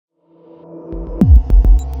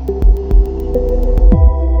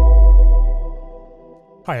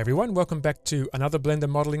Hi everyone, welcome back to another Blender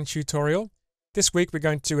modeling tutorial. This week we're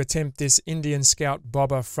going to attempt this Indian Scout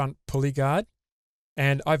bobber front pulley guard.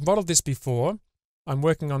 And I've modeled this before. I'm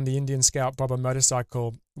working on the Indian Scout bobber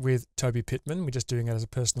motorcycle with Toby Pittman. We're just doing it as a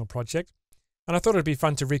personal project. And I thought it'd be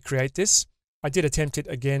fun to recreate this. I did attempt it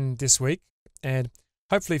again this week and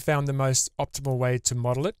hopefully found the most optimal way to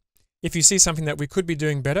model it. If you see something that we could be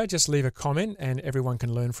doing better, just leave a comment and everyone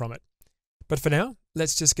can learn from it. But for now,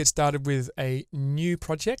 let's just get started with a new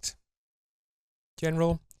project.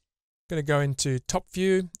 General. I'm going to go into top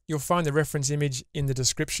view. You'll find the reference image in the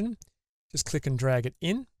description. Just click and drag it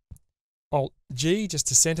in. Alt G just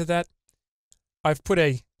to center that. I've put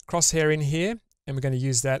a crosshair in here and we're going to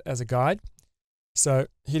use that as a guide. So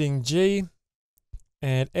hitting G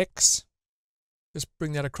and X, just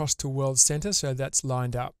bring that across to world center so that's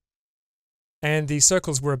lined up. And the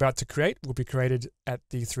circles we're about to create will be created at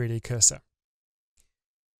the 3D cursor.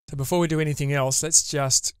 So before we do anything else, let's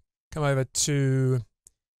just come over to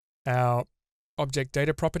our object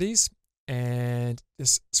data properties and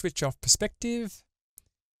just switch off perspective.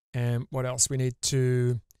 And what else? We need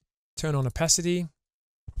to turn on opacity.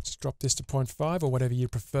 Just drop this to 0.5 or whatever you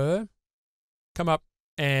prefer. Come up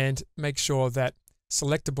and make sure that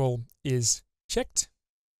selectable is checked.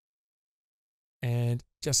 And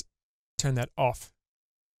just turn that off,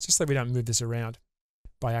 just so we don't move this around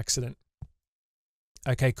by accident.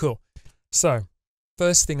 Okay, cool. So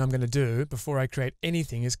first thing I'm going to do before I create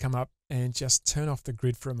anything is come up and just turn off the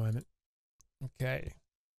grid for a moment. Okay,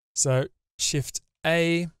 so Shift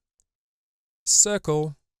A,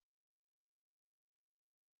 circle.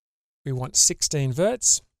 We want 16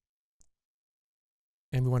 verts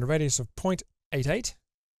and we want a radius of 0.88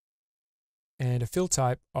 and a fill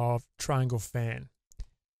type of triangle fan.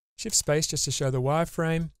 Shift space just to show the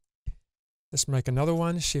wireframe. Let's make another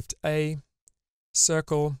one. Shift A,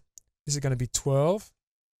 circle. This is going to be 12.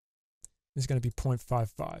 This is going to be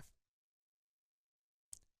 0.55.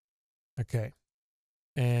 Okay.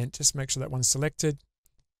 And just make sure that one's selected.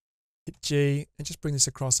 Hit G and just bring this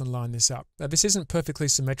across and line this up. Now this isn't perfectly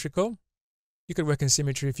symmetrical. You could work in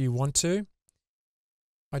symmetry if you want to.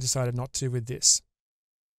 I decided not to with this.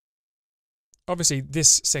 Obviously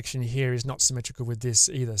this section here is not symmetrical with this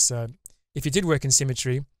either. So if you did work in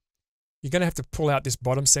symmetry, you're going to have to pull out this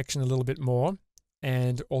bottom section a little bit more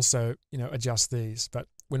and also, adjust these, but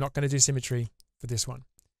we're not going to do symmetry for this one.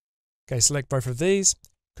 Okay, select both of these,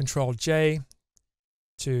 Control J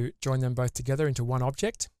to join them both together into one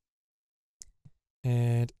object,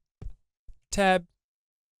 and Tab,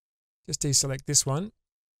 just deselect this one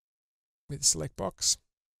with the select box.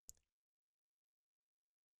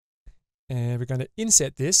 And we're going to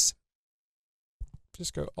inset this.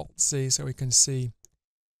 Just go Alt C so we can see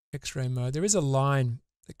X-ray mode. There is a line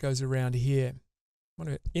that goes around here. I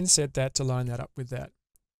want to inset that to line that up with that.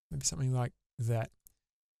 Maybe something like that.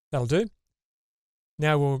 That'll do.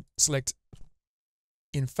 Now we'll select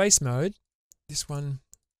in face mode, this one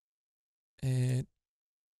and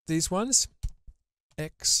these ones.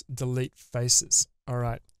 X delete faces. All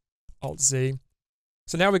right, Alt Z.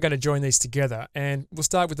 So now we're going to join these together and we'll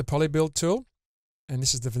start with the Poly Build tool. And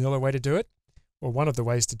this is the vanilla way to do it, or one of the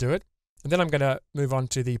ways to do it. And then I'm going to move on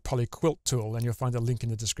to the Poly Quilt tool, and you'll find a link in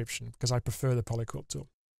the description because I prefer the Poly Quilt tool.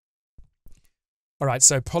 All right,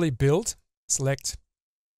 so Poly Build, select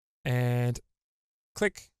and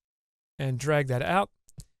click and drag that out.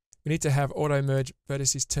 We need to have Auto Merge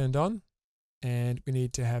Vertices turned on and we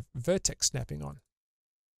need to have Vertex snapping on.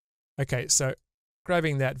 Okay, so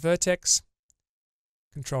grabbing that vertex,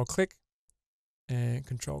 Control click and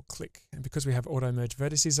Control click. And because we have Auto Merge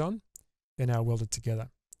Vertices on, they're now welded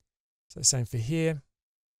together. So same for here,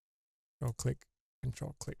 Control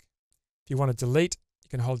click. If you want to delete, you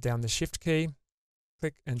can hold down the Shift key,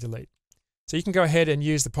 click and delete. So you can go ahead and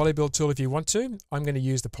use the Poly Build tool if you want to. I'm going to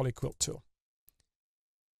use the Poly Quilt tool.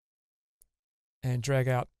 And drag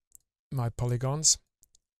out my polygons.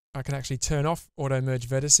 I can actually turn off Auto Merge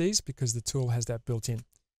Vertices because the tool has that built in.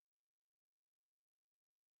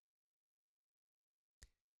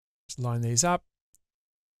 Just line these up.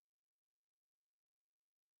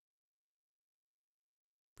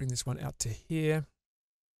 Bring this one out to here.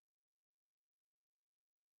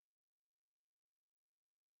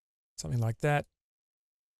 Something like that.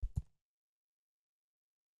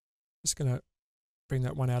 Just going to bring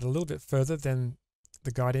that one out a little bit further than the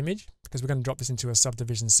guide image because we're going to drop this into a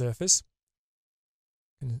subdivision surface.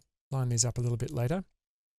 And line these up a little bit later.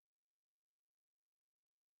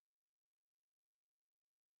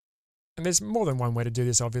 And there's more than one way to do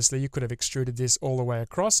this, obviously. You could have extruded this all the way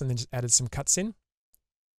across and then just added some cuts in.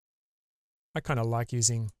 I kind of like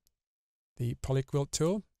using the Poly Quilt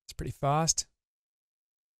tool. It's pretty fast.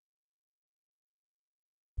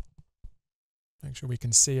 Make sure we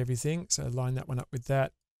can see everything. So line that one up with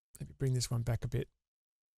that. Maybe bring this one back a bit.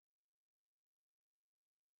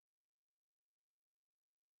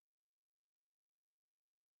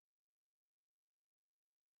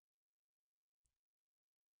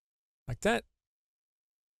 Like that.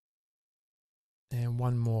 And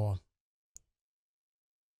one more.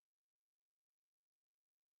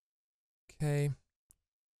 Okay.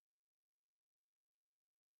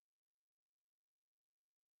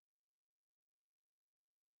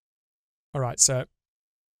 All right, so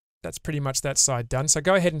that's pretty much that side done. So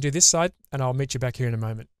go ahead and do this side, and I'll meet you back here in a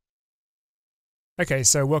moment. Okay,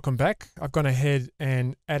 so welcome back. I've gone ahead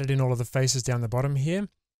and added in all of the faces down the bottom here,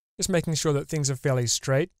 just making sure that things are fairly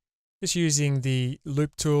straight. Just using the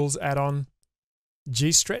Loop Tools add-on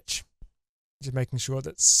G-Stretch, just making sure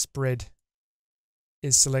that spread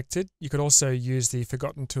is selected. You could also use the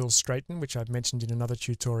Forgotten Tools Straighten, which I've mentioned in another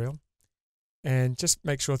tutorial, and just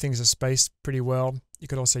make sure things are spaced pretty well. You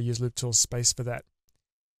could also use Loop Tools Space for that.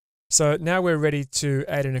 So now we're ready to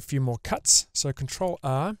add in a few more cuts. So Control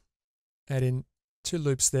R, add in 2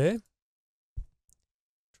 loops there.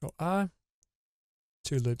 Control R,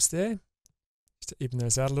 2 loops there, just to even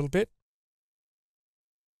those out a little bit.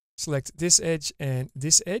 Select this edge and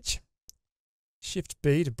this edge. Shift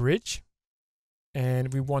B to bridge.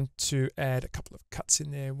 And we want to add a couple of cuts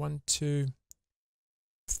in there. 1, 2,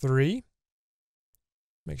 3.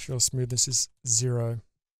 Make sure smoothness is 0.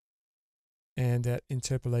 And that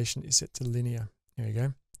interpolation is set to linear. There you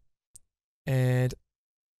go. And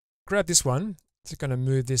grab this one. Just going to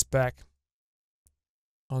move this back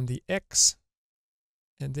on the X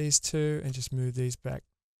and these two, and just move these back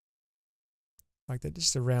like that,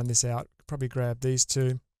 just to round this out. Probably grab these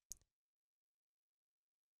two,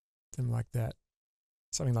 them like that,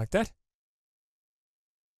 something like that.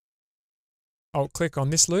 Alt click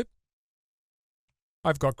on this loop.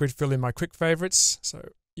 I've got grid fill in my quick favorites, so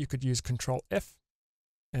you could use Control F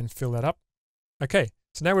and fill that up. Okay,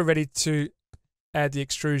 so now we're ready to add the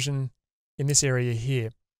extrusion in this area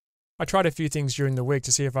here. I tried a few things during the week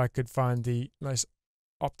to see if I could find the most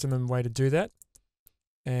optimum way to do that.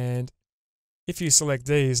 And if you select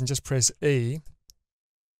these and just press E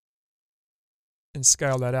and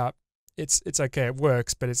scale that up, it's okay, it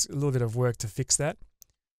works, but it's a little bit of work to fix that.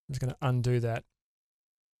 I'm just going to undo that.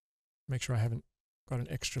 Make sure I haven't got an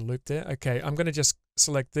extra loop there. Okay, I'm going to just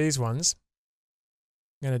select these ones.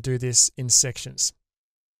 I'm going to do this in sections.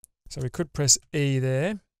 So we could press E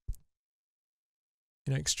there,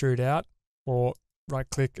 extrude out, or right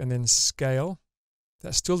click and then scale.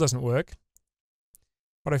 That still doesn't work.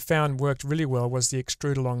 What I found worked really well was the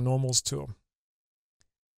extrude along normals tool.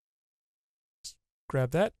 Just grab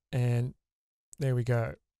that, and there we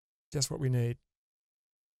go. Just what we need.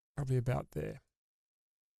 Probably about there.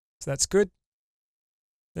 So that's good.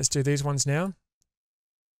 Let's do these ones now.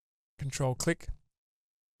 Control click,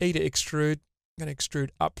 E to extrude. I'm going to extrude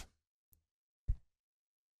up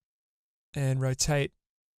and rotate.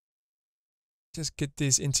 Just get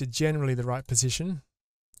this into generally the right position.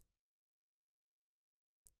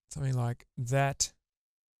 Something like that.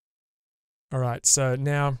 All right, so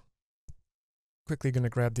now quickly going to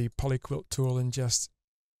grab the polyquilt tool and just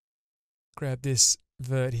grab this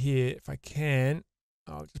vert here. If I can,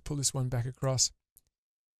 I'll just pull this one back across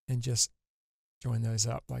and just join those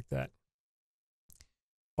up like that.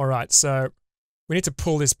 All right, so we need to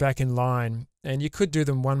pull this back in line, and you could do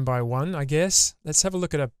them one by one, I guess. Let's have a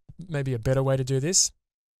look at maybe a better way to do this.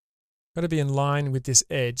 Got to be in line with this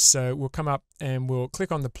edge, so we'll come up and we'll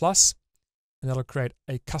click on the plus, and that'll create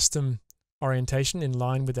a custom orientation in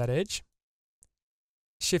line with that edge.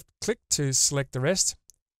 Shift click to select the rest,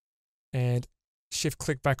 and shift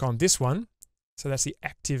click back on this one. So that's the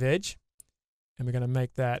active edge, and we're going to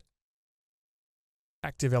make that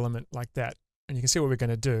active element like that. And you can see what we're going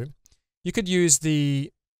to do. You could use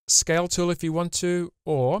the scale tool if you want to,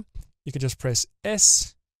 or you could just press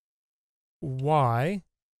S, Y,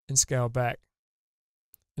 and scale back.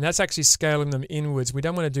 And that's actually scaling them inwards. We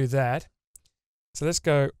don't want to do that. So let's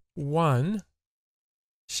go 1,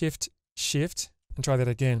 Shift, Shift, and try that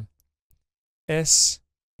again. S,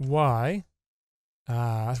 Y.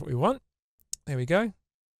 That's what we want. There we go.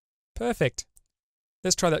 Perfect.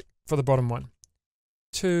 Let's try that for the bottom one.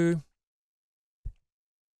 2,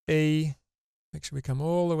 E. Make sure we come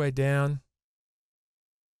all the way down.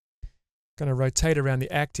 Going to rotate around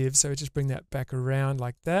the active, so we just bring that back around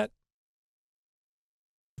like that.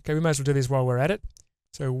 Okay, we might as well do this while we're at it.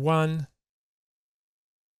 So 1,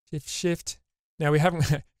 Shift, Shift. Now we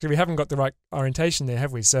haven't got the right orientation there,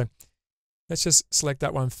 have we? So let's just select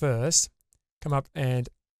that one first. Come up and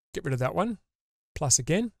get rid of that one. Plus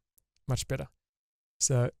again, much better.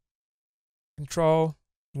 So Control,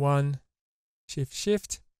 1, Shift,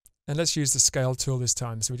 Shift, and let's use the scale tool this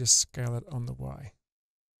time. So we just scale it on the Y.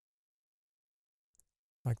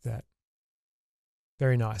 Like that.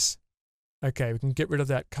 Very nice. Okay, we can get rid of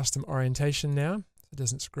that custom orientation now, so it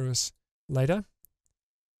doesn't screw us later.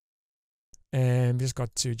 And we just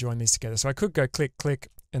got to join these together. So I could go click, click,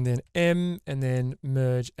 and then M, and then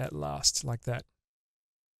merge at last, like that.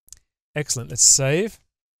 Excellent. Let's save.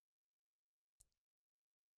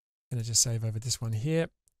 I'm going to just save over this one here.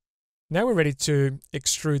 Now we're ready to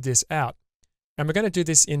extrude this out. And we're going to do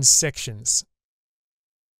this in sections.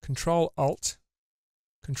 Control Alt,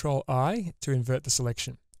 Control I to invert the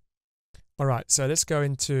selection. All right, so let's go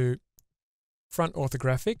into front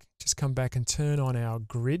orthographic. Just come back and turn on our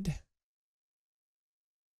grid.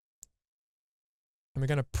 And we're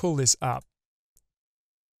going to pull this up.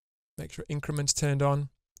 Make sure increment's turned on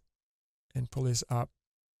and pull this up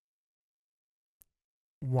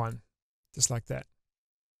 1, just like that.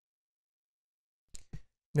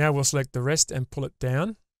 Now we'll select the rest and pull it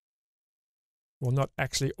down. Well, not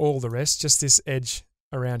actually all the rest, just this edge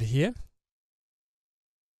around here.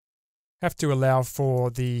 Have to allow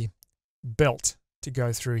for the belt to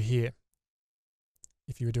go through here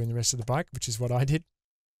if you were doing the rest of the bike, which is what I did.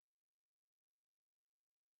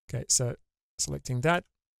 Okay, so selecting that,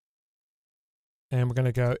 and we're going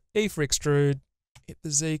to go E for extrude, hit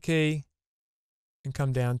the Z key, and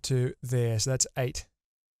come down to there. So that's 8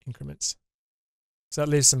 increments. So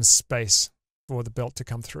that leaves some space for the belt to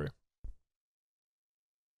come through.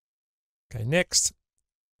 Okay, next,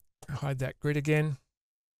 hide that grid again.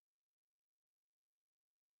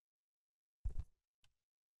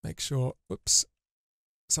 Make sure, whoops,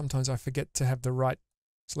 sometimes I forget to have the right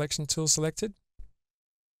selection tool selected.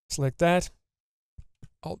 Select that,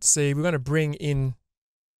 Alt-C. We're going to bring in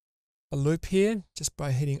a loop here just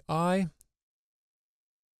by hitting I,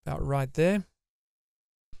 about right there.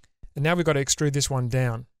 And now we've got to extrude this one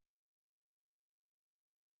down.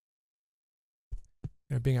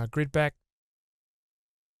 Going to bring our grid back.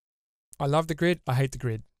 I love the grid, I hate the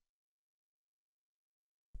grid.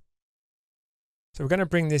 So we're going to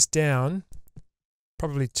bring this down,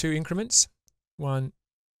 probably 2 increments. 1,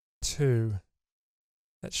 2.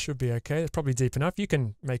 That should be okay. That's probably deep enough. You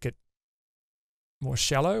can make it more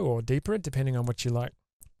shallow or deeper, depending on what you like.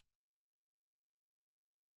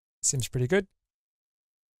 Seems pretty good.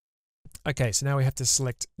 Okay, so now we have to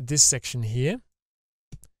select this section here.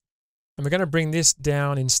 And we're going to bring this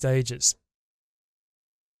down in stages.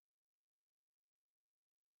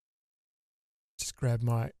 Just grab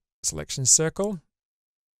my selection circle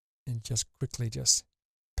and just quickly just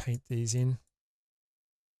paint these in.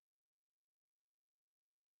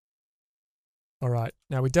 All right,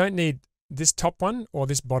 now we don't need this top one or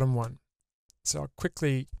this bottom one. So I'll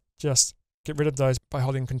quickly just get rid of those by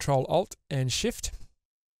holding Control Alt and Shift.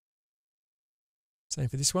 Same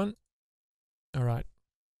for this one. All right,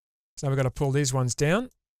 so now we've got to pull these ones down.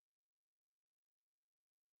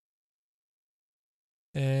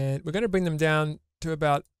 And we're going to bring them down to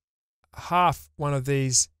about half one of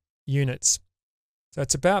these units. So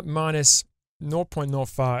it's about minus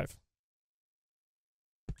 0.05.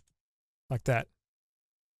 Like that.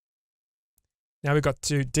 Now we've got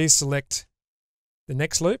to deselect the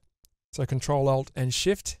next loop. So Control Alt and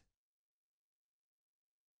Shift.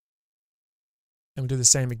 And we'll do the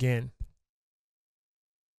same again.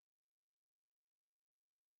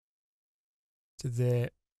 To there.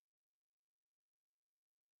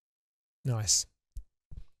 Nice.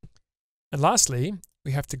 And lastly,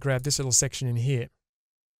 we have to grab this little section in here.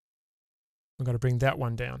 We've got to bring that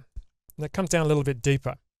one down. And that comes down a little bit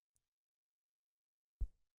deeper.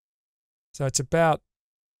 So it's about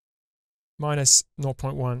minus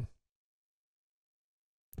 0.1.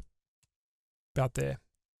 About there.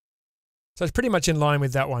 So it's pretty much in line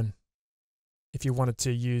with that one if you wanted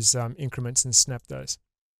to use increments and snap those.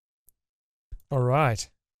 All right.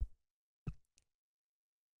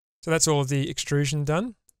 So that's all of the extrusion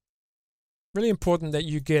done. Really important that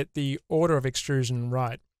you get the order of extrusion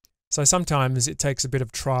right. So sometimes it takes a bit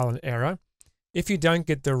of trial and error. If you don't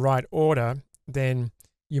get the right order, then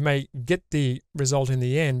you may get the result in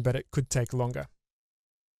the end, but it could take longer.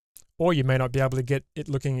 Or you may not be able to get it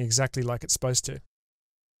looking exactly like it's supposed to.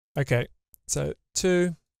 Okay, so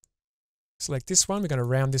 2, select this one. We're going to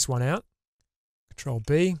round this one out. Control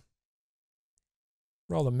B.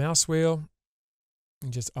 Roll the mouse wheel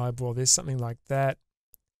and just eyeball this, something like that.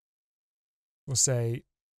 We'll say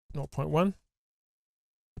 0.1.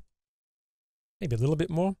 Maybe a little bit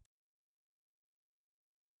more.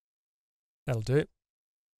 That'll do.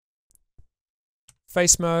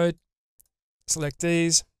 Face mode, select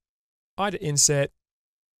these, I to inset,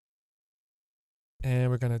 And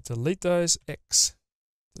we're going to delete those, X,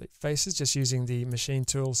 delete faces, just using the machine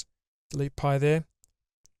tools delete pie there.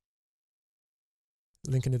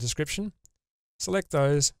 Link in the description. Select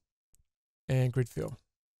those and grid fill.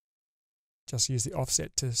 Just use the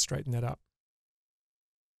offset to straighten that up.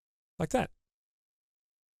 Like that.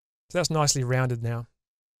 So that's nicely rounded now.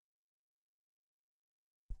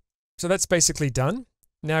 So that's basically done.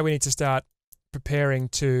 Now we need to start preparing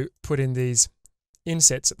to put in these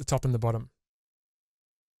insets at the top and the bottom.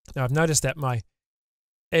 Now I've noticed that my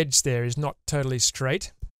edge there is not totally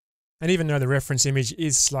straight. And even though the reference image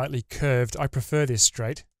is slightly curved, I prefer this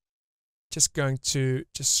straight. Just going to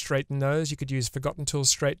straighten those. You could use Forgotten Tools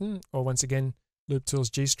Straighten, or once again, Loop Tools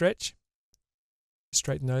G-Stretch.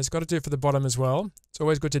 Straighten those. Got to do it for the bottom as well. It's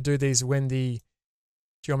always good to do these when the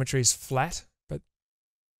geometry is flat, but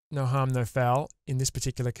no harm, no foul in this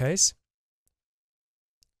particular case.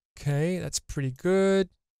 Okay, that's pretty good.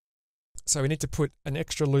 So we need to put an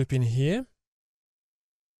extra loop in here.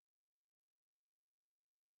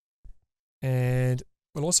 And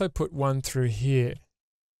we'll also put one through here,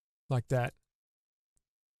 like that.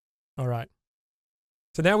 All right.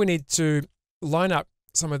 So now we need to line up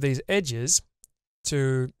some of these edges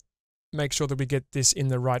to make sure that we get this in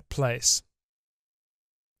the right place.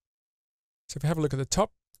 So if we have a look at the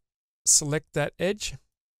top, select that edge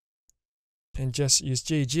and just use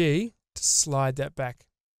GG to slide that back.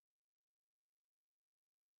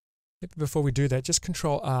 Maybe before we do that, just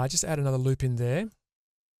Control R, just add another loop in there.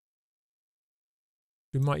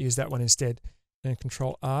 We might use that one instead. And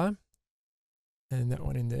Control R and that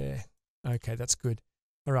one in there. Okay, that's good.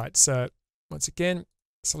 All right, so once again,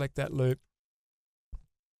 select that loop.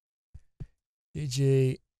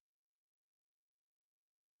 GG.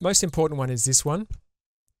 Most important one is this one.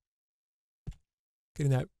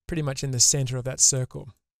 Getting that pretty much in the center of that circle.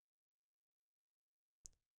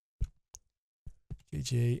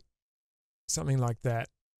 GG. Something like that.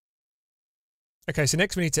 Okay, so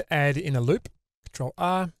next we need to add in a loop. Control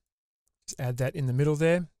R, just add that in the middle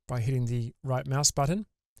there by hitting the right mouse button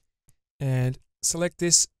and select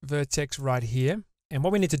this vertex right here. And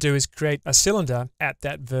what we need to do is create a cylinder at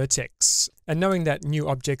that vertex. And knowing that new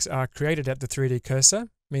objects are created at the 3D cursor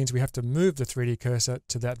means we have to move the 3D cursor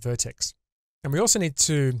to that vertex. And we also need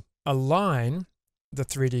to align the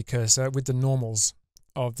 3D cursor with the normals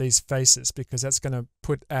of these faces, because that's going to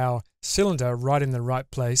put our cylinder right in the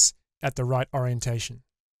right place at the right orientation.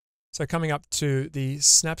 So coming up to the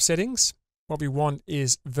snap settings, what we want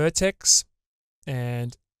is vertex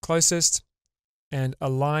and closest and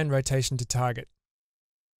align rotation to target.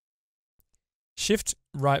 Shift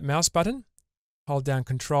right mouse button, hold down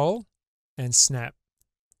Control and snap.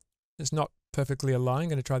 It's not perfectly aligned. I'm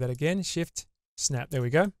going to try that again. Shift, snap. There we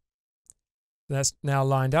go. That's now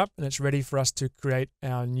lined up and it's ready for us to create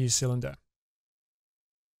our new cylinder.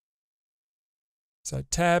 So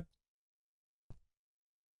Tab,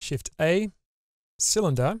 Shift A,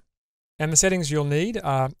 cylinder, and the settings you'll need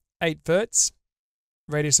are 8 verts,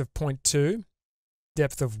 radius of 0.2,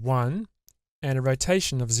 depth of 1, and a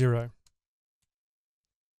rotation of 0.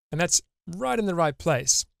 And that's right in the right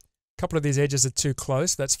place. A couple of these edges are too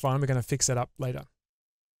close. That's fine. We're going to fix that up later.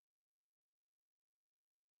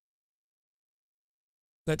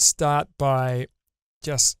 Let's start by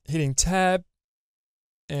just hitting Tab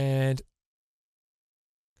and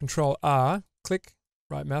Control R, click,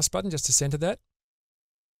 right mouse button just to center that.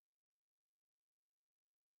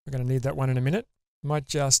 We're going to need that one in a minute. Might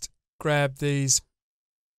just grab these,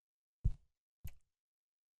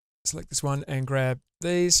 select this one and grab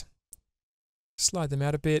these, slide them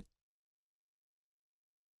out a bit.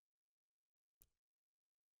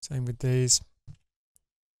 Same with these,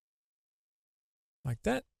 like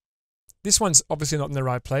that. This one's obviously not in the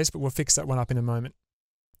right place, but we'll fix that one up in a moment.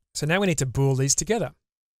 So now we need to bool these together.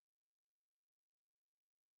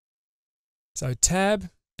 So Tab,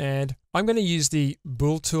 and I'm going to use the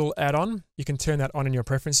Bool Tool add-on. You can turn that on in your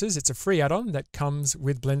preferences. It's a free add-on that comes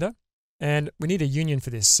with Blender. And we need a union for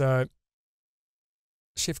this. So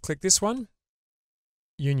Shift-click this one,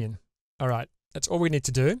 union. All right, that's all we need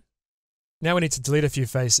to do. Now we need to delete a few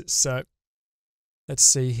faces. So let's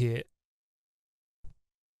see here.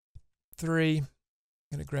 3, I'm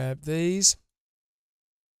going to grab these,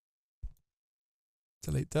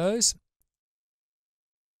 delete those.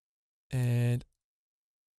 And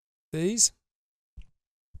these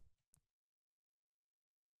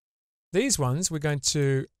ones, we're going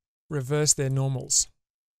to reverse their normals.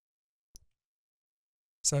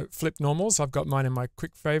 So flip normals, I've got mine in my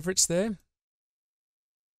quick favorites there.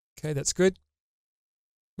 Okay, that's good.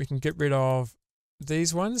 We can get rid of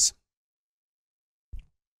these ones.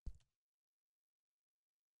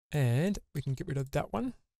 And we can get rid of that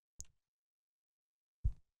one.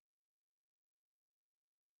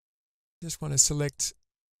 Just want to select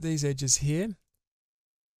these edges here.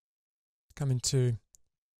 Come into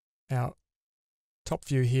our top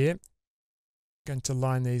view here. Going to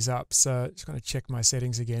line these up. So just going to check my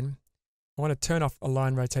settings again. I want to turn off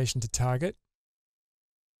align rotation to target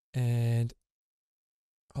and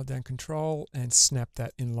hold down Control and snap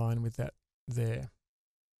that in line with that there.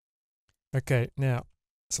 Okay, now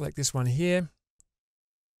select this one here.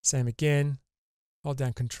 Same again. Hold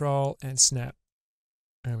down Control and snap.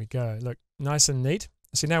 There we go. Look, nice and neat.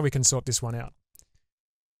 So now we can sort this one out.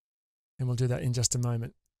 And we'll do that in just a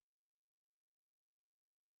moment.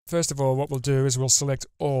 First of all, what we'll do is we'll select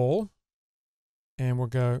all and we'll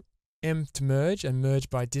go M to merge and merge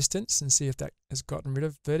by distance and see if that has gotten rid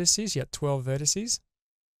of vertices. Yeah, 12 vertices.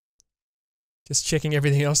 Just checking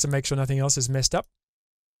everything else to make sure nothing else is messed up.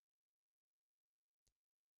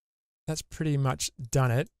 That's pretty much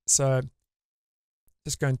done it. So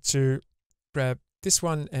just going to grab this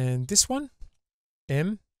one and this one,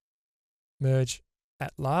 M, merge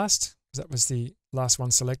at last, because that was the last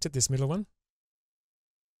one selected, this middle one.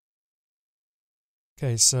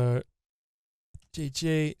 Okay, so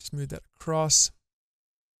GG, just move that across.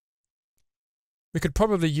 We could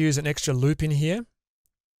probably use an extra loop in here.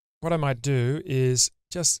 What I might do is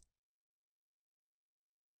just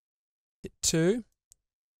hit 2, and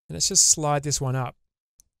let's just slide this one up.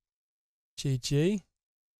 GG.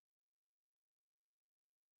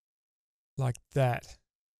 Like that.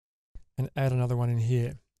 And add another one in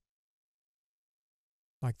here.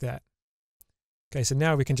 Like that. Okay, so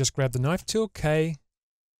now we can just grab the knife tool, K,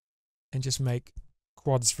 and just make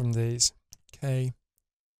quads from these. K,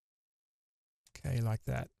 K, like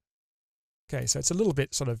that. Okay, so it's a little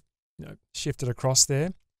bit sort of, shifted across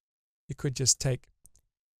there. You could just take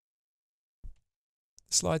the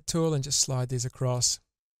slide tool and just slide these across.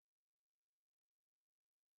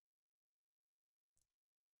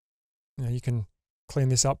 You can clean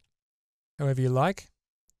this up however you like.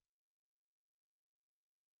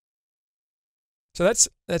 So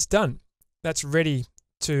that's done. That's ready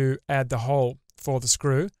to add the hole for the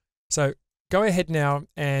screw. So go ahead now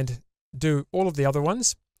and do all of the other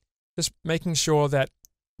ones, just making sure that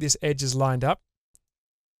this edge is lined up.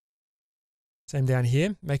 Same down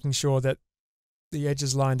here, making sure that the edge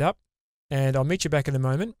is lined up. And I'll meet you back in a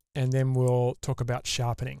moment, and then we'll talk about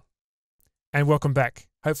sharpening. And welcome back.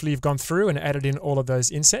 Hopefully you've gone through and added in all of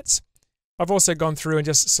those insets. I've also gone through and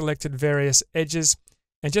just selected various edges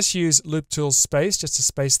and just use Loop Tool's space just to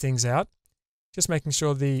space things out. Just making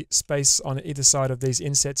sure the space on either side of these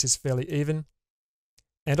insets is fairly even.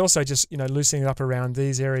 And also just, loosening it up around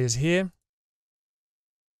these areas here.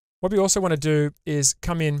 What we also want to do is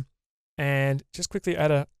come in and just quickly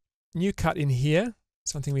add a new cut in here,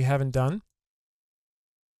 something we haven't done.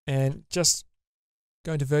 And just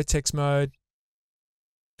go into vertex mode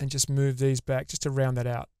and just move these back just to round that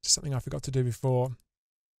out. Just something I forgot to do before.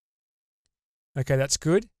 Okay, that's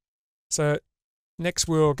good. So next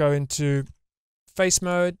we'll go into face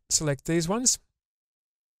mode, select these ones,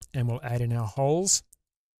 and we'll add in our holes.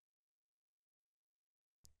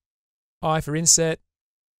 I for inset.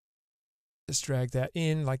 Just drag that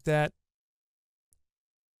in like that.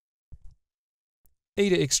 E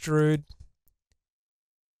to extrude.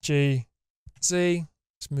 G, Z,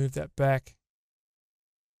 just move that back.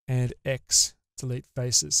 And X, delete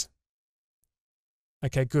faces.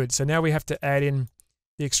 Okay, good. So now we have to add in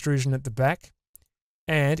the extrusion at the back.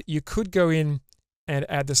 And you could go in and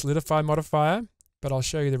add the solidify modifier, but I'll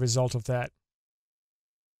show you the result of that.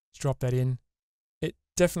 Let's drop that in. It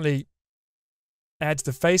definitely adds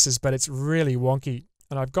the faces, but it's really wonky.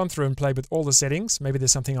 And I've gone through and played with all the settings. Maybe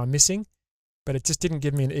there's something I'm missing, but it just didn't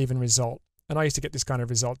give me an even result. And I used to get this kind of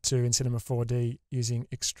result too in Cinema 4D using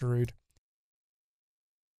extrude.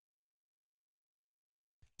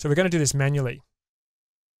 So we're going to do this manually.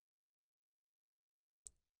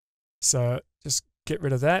 So just get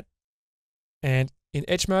rid of that. And in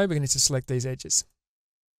edge mode, we're going to select these edges.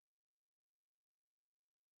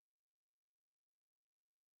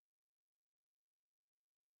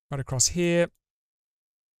 Right across here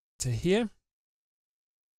to here.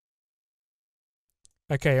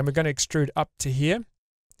 Okay, and we're going to extrude up to here.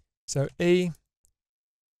 So E,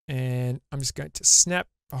 and I'm just going to snap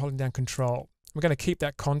by holding down Control. We're going to keep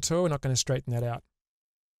that contour, we're not going to straighten that out.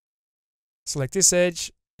 Select this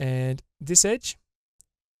edge and this edge.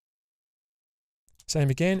 Same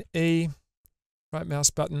again, E, right mouse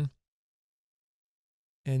button,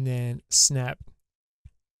 and then snap.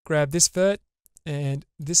 Grab this vert, and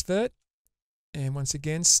once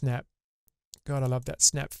again snap. God, I love that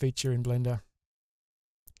snap feature in Blender.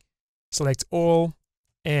 Select all,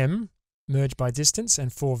 M, merge by distance,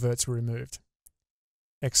 and 4 verts were removed.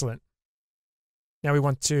 Excellent. Now we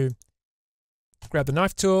want to grab the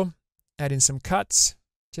knife tool, add in some cuts,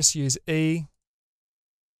 just use E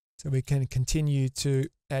so we can continue to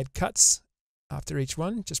add cuts after each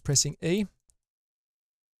one, just pressing E.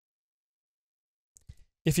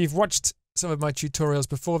 If you've watched some of my tutorials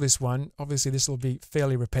before this one, obviously this will be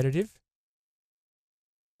fairly repetitive.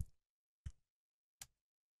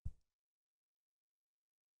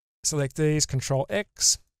 Select these, Control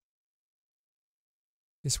X.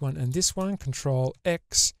 This one and this one, Control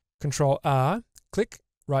X, Control R, click,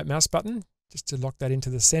 right mouse button, just to lock that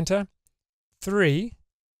into the center. 3,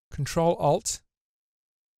 Control Alt,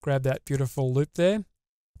 grab that beautiful loop there,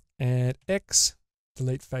 and X,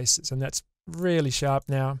 delete faces. And that's really sharp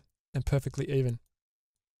now and perfectly even.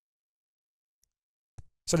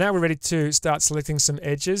 So now we're ready to start selecting some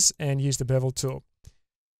edges and use the bevel tool.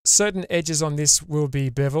 Certain edges on this will be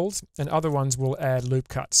beveled and other ones will add loop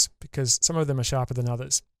cuts because some of them are sharper than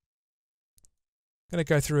others. I'm going to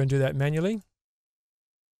go through and do that manually.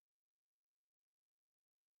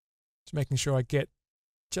 Just making sure I get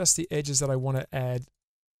just the edges that I want to add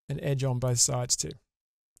an edge on both sides to.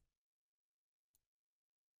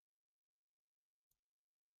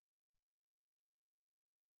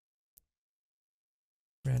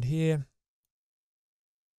 Around here.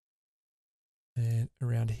 And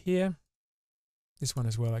around here. This one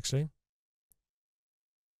as well, actually.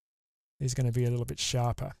 Is going to be a little bit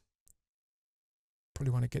sharper.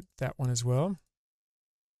 Probably want to get that one as well.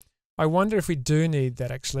 I wonder if we do need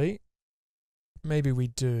that actually. Maybe we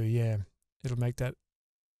do, yeah. It'll make that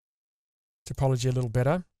topology a little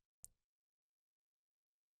better.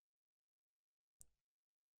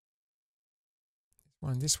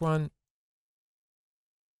 This one.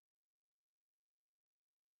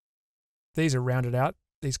 These are rounded out,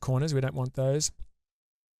 these corners, we don't want those.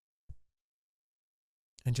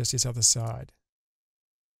 And just this other side.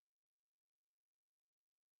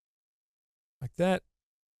 Like that.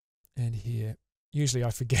 And here. Usually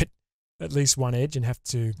I forget at least one edge and have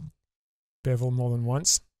to bevel more than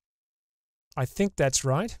once. I think that's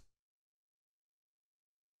right.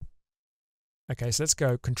 Okay, so let's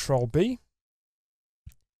go Control B.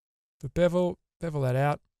 For bevel that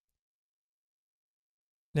out.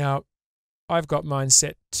 Now, I've got mine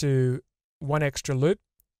set to 1 extra loop,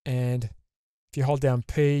 and if you hold down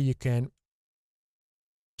P, you can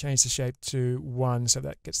change the shape to 1, so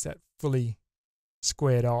that gets that fully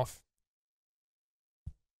squared off.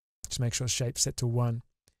 Just make sure the shape's set to 1.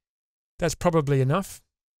 That's probably enough.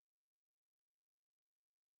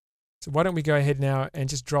 So why don't we go ahead now and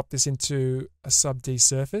just drop this into a sub D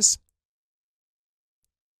surface.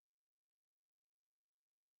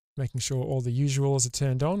 Making sure all the usuals are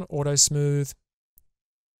turned on. Auto smooth.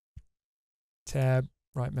 Tab,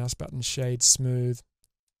 right mouse button, shade smooth.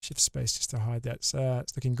 Shift space just to hide that. So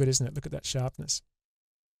it's looking good, isn't it? Look at that sharpness.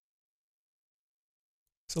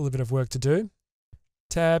 It's a little bit of work to do.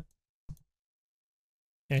 Tab.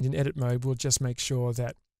 And in edit mode, we'll just make sure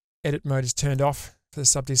that edit mode is turned off for the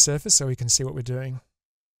sub D surface so we can see what we're doing.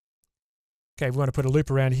 Okay, we want to put a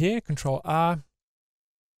loop around here. Control R.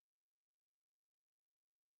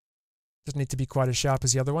 Doesn't need to be quite as sharp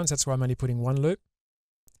as the other ones. That's why I'm only putting 1 loop.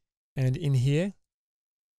 And in here,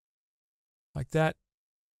 like that.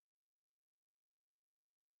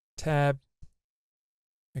 Tab.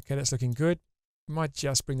 Okay, that's looking good. Might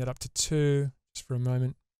just bring that up to 2 just for a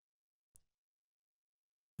moment.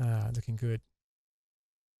 Looking good.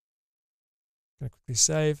 Going to quickly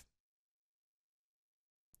save.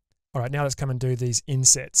 All right, now let's come and do these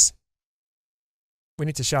insets. We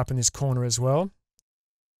need to sharpen this corner as well.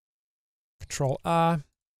 Control R.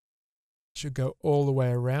 Should go all the way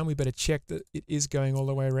around. We better check that it is going all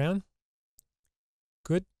the way around.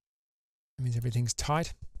 Good. That means everything's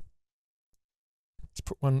tight. Let's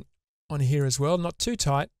put one on here as well. Not too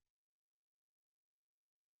tight.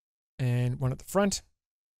 And one at the front.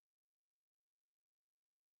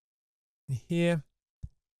 And here.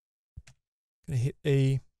 Going to hit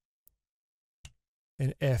E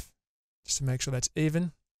and F just to make sure that's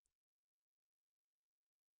even.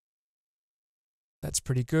 That's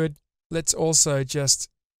pretty good. Let's also just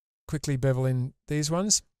quickly bevel in these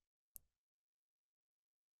ones.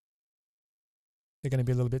 They're going to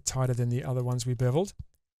be a little bit tighter than the other ones we beveled.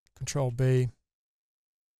 Control B.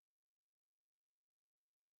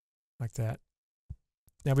 Like that.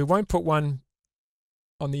 Now we won't put one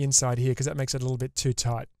on the inside here because that makes it a little bit too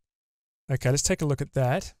tight. Okay, let's take a look at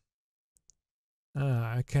that.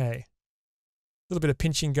 Okay. A little bit of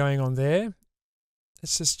pinching going on there.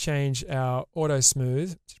 Let's just change our auto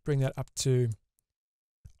smooth. Just bring that up to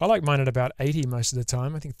I like mine at about 80 most of the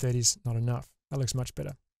time. I think 30 is not enough. That looks much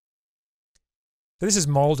better. So this is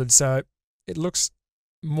molded, so it looks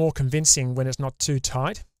more convincing when it's not too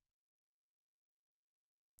tight.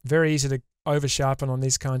 Very easy to over sharpen on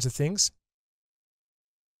these kinds of things.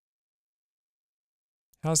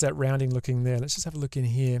 How's that rounding looking there? Let's just have a look in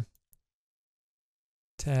here.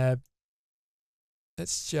 Tab.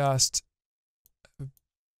 Let's just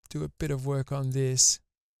do a bit of work on this.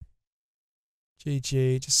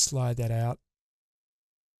 GG, just slide that out.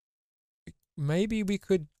 Maybe we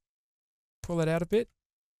could pull it out a bit.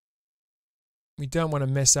 We don't want to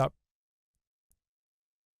mess up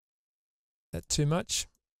that too much.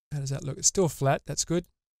 How does that look? It's still flat. That's good.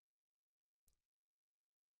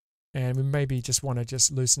 And we maybe just want to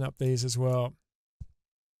just loosen up these as well.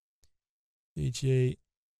 GG.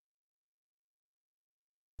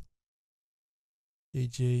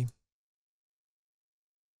 GG.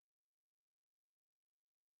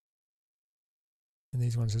 And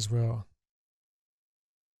these ones as well.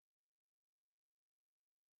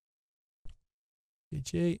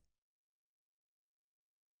 GG.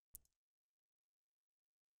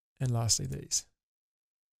 And lastly, these.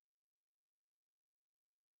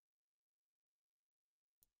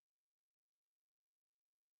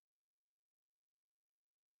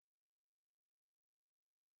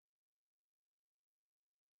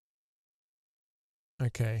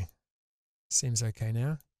 Okay. Seems okay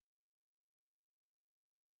now.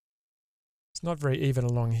 It's not very even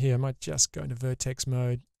along here. I might just go into vertex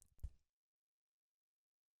mode.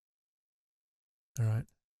 All right.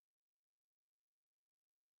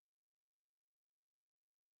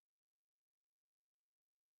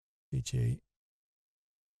 GG.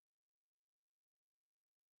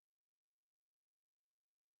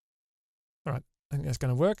 All right, I think that's going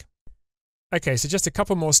to work. Okay, so just a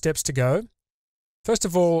couple more steps to go. First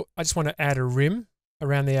of all, I just want to add a rim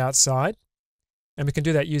around the outside, and we can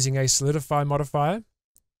do that using a solidify modifier.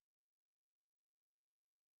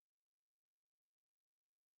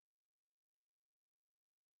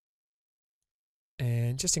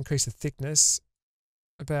 And just increase the thickness.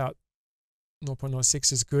 About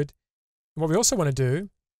 0.06 is good. And what we also want to do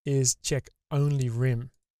is check only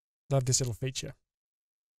rim. Love this little feature.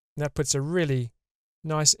 And that puts a really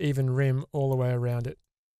nice even rim all the way around it.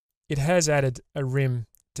 It has added a rim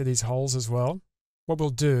to these holes as well. What we'll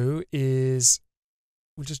do is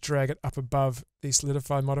we'll just drag it up above the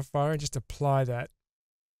solidify modifier and just apply that.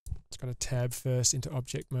 It's got a tab first into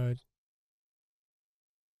object mode.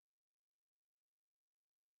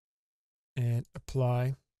 And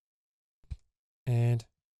apply. And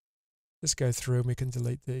let's go through and we can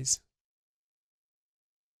delete these.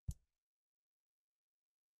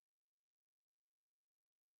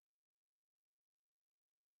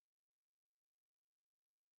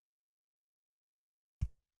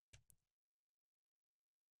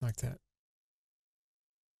 Like that.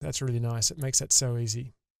 That's really nice. It makes that so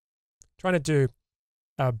easy. Trying to do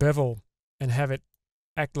a bevel and have it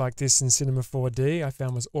act like this in Cinema 4D I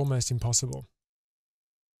found was almost impossible.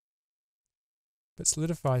 But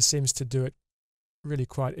Solidify seems to do it really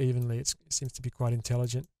quite evenly. It seems to be quite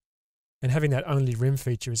intelligent. And having that only rim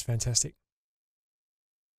feature is fantastic.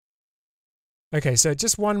 Okay, so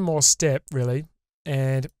just one more step really,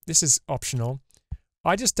 and this is optional.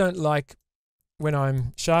 I just don't like when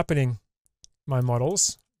I'm sharpening my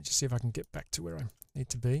models, just see if I can get back to where I need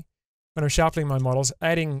to be. When I'm sharpening my models,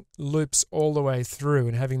 adding loops all the way through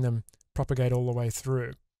and having them propagate all the way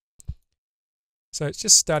through. So it's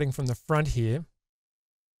just starting from the front here.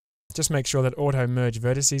 Just make sure that auto merge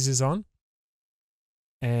vertices is on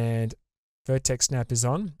and vertex snap is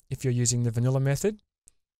on if you're using the vanilla method.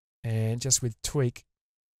 And just with tweak,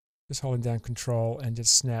 just holding down control and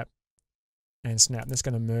just snap and snap. That's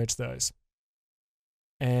going to merge those.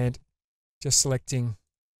 And just selecting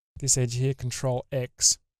this edge here, control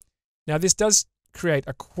X. Now this does create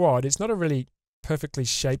a quad. It's not a really perfectly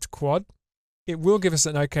shaped quad. It will give us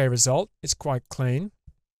an okay result. It's quite clean.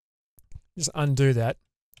 Just undo that.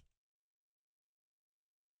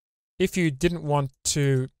 If you didn't want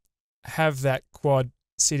to have that quad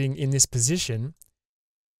sitting in this position,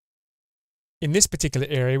 in this particular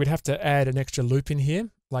area, we'd have to add an extra loop in here,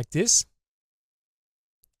 like this.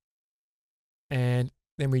 And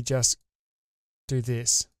then we just do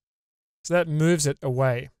this. So that moves it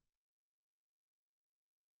away.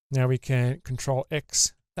 Now we can control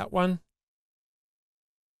X that one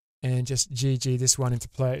and just GG this one into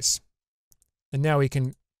place. And now we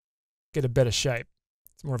can get a better shape.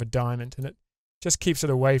 It's more of a diamond and it just keeps it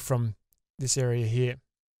away from this area here.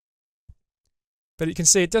 But you can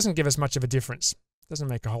see it doesn't give us much of a difference. It doesn't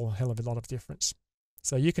make a whole hell of a lot of difference.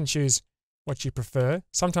 So you can choose what you prefer.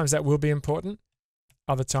 Sometimes that will be important,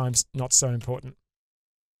 other times not so important.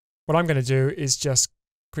 What I'm going to do is just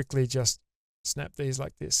quickly just snap these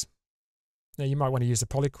like this. Now you might want to use the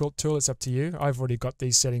polyquilt tool, it's up to you. I've already got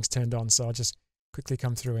these settings turned on, so I'll just quickly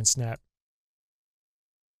come through and snap.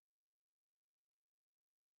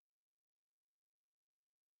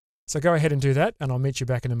 So go ahead and do that, and I'll meet you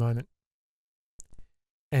back in a moment.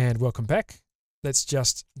 And welcome back. Let's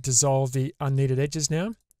just dissolve the unneeded edges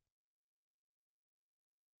now.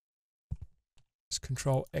 Just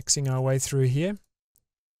Control Xing our way through here.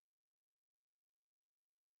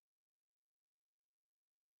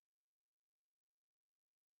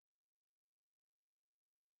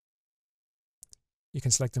 You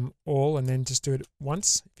can select them all and then just do it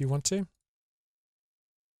once if you want to.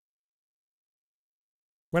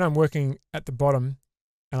 When I'm working at the bottom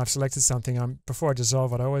and I've selected something, before I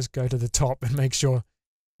dissolve it, I always go to the top and make sure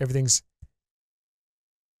everything's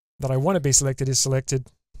that I want to be selected is selected.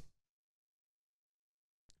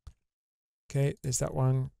 Okay, there's that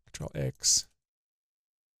one. Control X.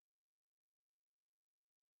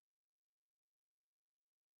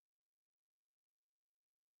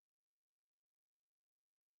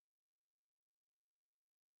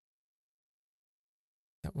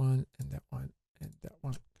 That one and that one and that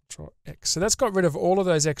one. Control X. So that's got rid of all of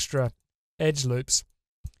those extra edge loops.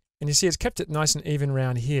 And you see it's kept it nice and even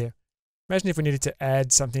around here. Imagine if we needed to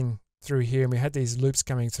add something through here and we had these loops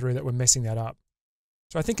coming through that were messing that up.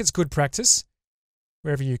 So I think it's good practice,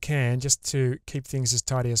 wherever you can, just to keep things as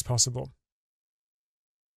tidy as possible.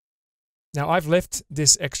 Now I've left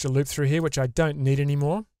this extra loop through here, which I don't need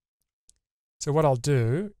anymore. So what I'll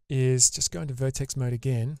do is just go into vertex mode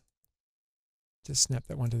again. Just snap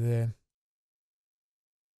that one to there.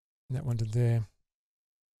 And that one to there.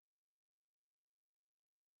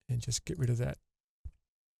 And just get rid of that.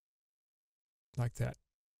 Like that.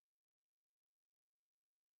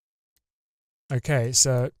 Okay,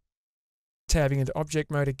 so tabbing into object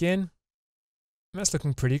mode again. And that's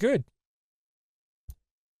looking pretty good.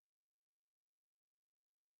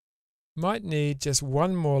 Might need just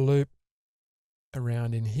one more loop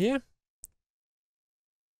around in here.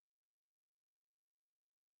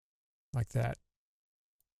 Like that.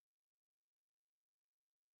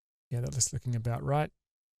 Yeah, that's looking about right.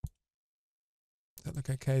 Does that look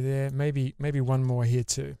okay there? Maybe one more here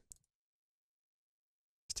too.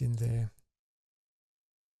 Just in there.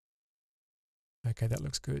 Okay, that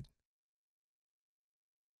looks good.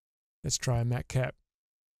 Let's try a matte cap.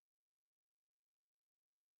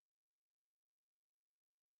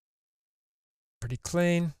 Pretty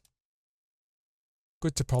clean.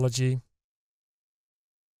 Good topology.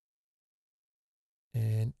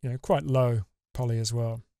 And, you know, quite low poly as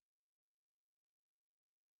well.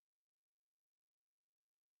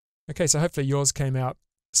 Okay, so hopefully yours came out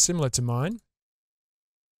similar to mine.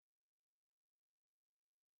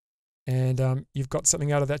 And you've got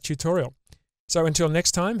something out of that tutorial. So until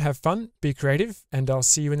next time, have fun, be creative, and I'll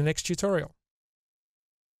see you in the next tutorial.